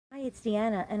it's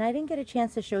Deanna, and I didn't get a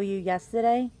chance to show you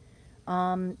yesterday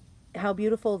how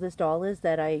beautiful this doll is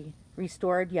that I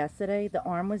restored yesterday. The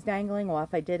arm was dangling off.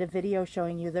 I did a video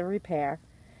showing you the repair,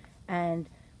 and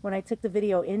when I took the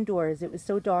video indoors, it was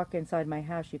so dark inside my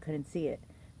house you couldn't see it.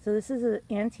 So this is an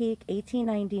antique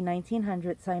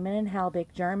 1890-1900 Simon &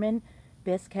 Halbig German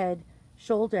Bisque head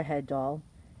shoulder head doll,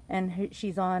 and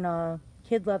she's on a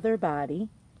kid leather body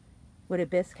with a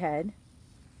bisque head.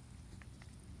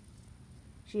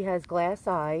 She has glass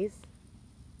eyes,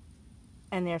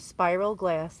 and they're spiral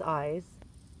glass eyes,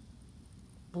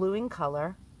 blue in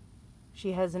color.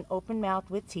 She has an open mouth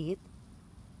with teeth,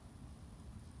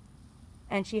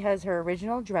 and she has her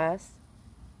original dress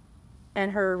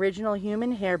and her original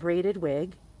human hair braided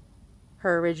wig,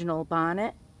 her original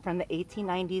bonnet from the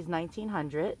 1890s,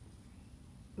 1900,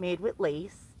 made with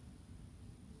lace.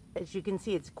 As you can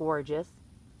see, it's gorgeous.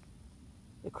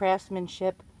 The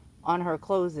craftsmanship on her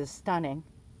clothes is stunning.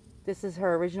 This is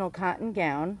her original cotton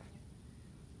gown.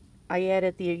 I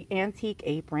added the antique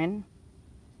apron,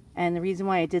 and the reason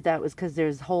why I did that was because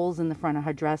there's holes in the front of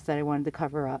her dress that I wanted to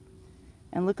cover up.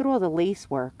 And look at all the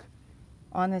lace work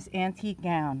on this antique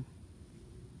gown.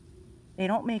 They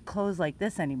don't make clothes like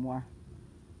this anymore.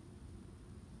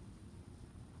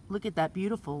 Look at that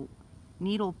beautiful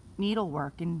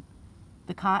needlework in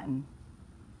the cotton.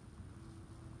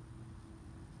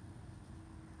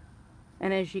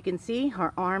 And as you can see,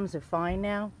 her arms are fine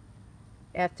now.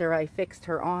 After I fixed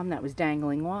her arm that was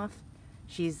dangling off,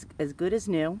 she's as good as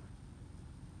new.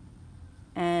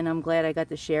 And I'm glad I got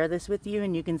to share this with you,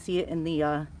 and you can see it in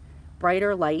the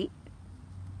brighter light,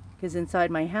 because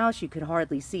inside my house you could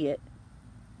hardly see it.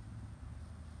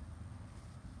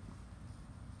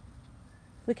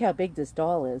 Look how big this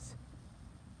doll is.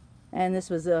 And this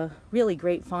was a really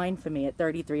great find for me at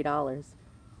 $33.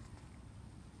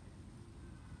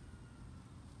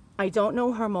 I don't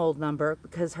know her mold number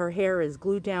because her hair is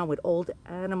glued down with old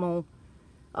animal,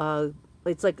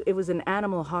 it's like it was an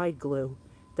animal hide glue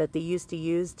that they used to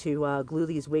use to glue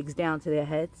these wigs down to their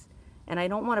heads. And I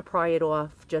don't want to pry it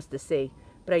off just to see,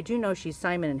 but I do know she's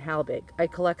Simon & Halbig. I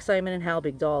collect Simon &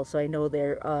 Halbig dolls, so I know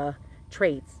their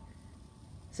traits.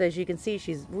 So as you can see,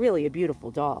 she's really a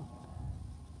beautiful doll.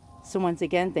 So once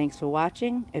again, thanks for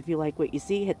watching. If you like what you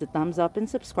see, hit the thumbs up and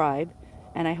subscribe.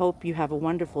 And I hope you have a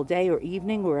wonderful day or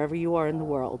evening wherever you are in the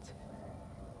world.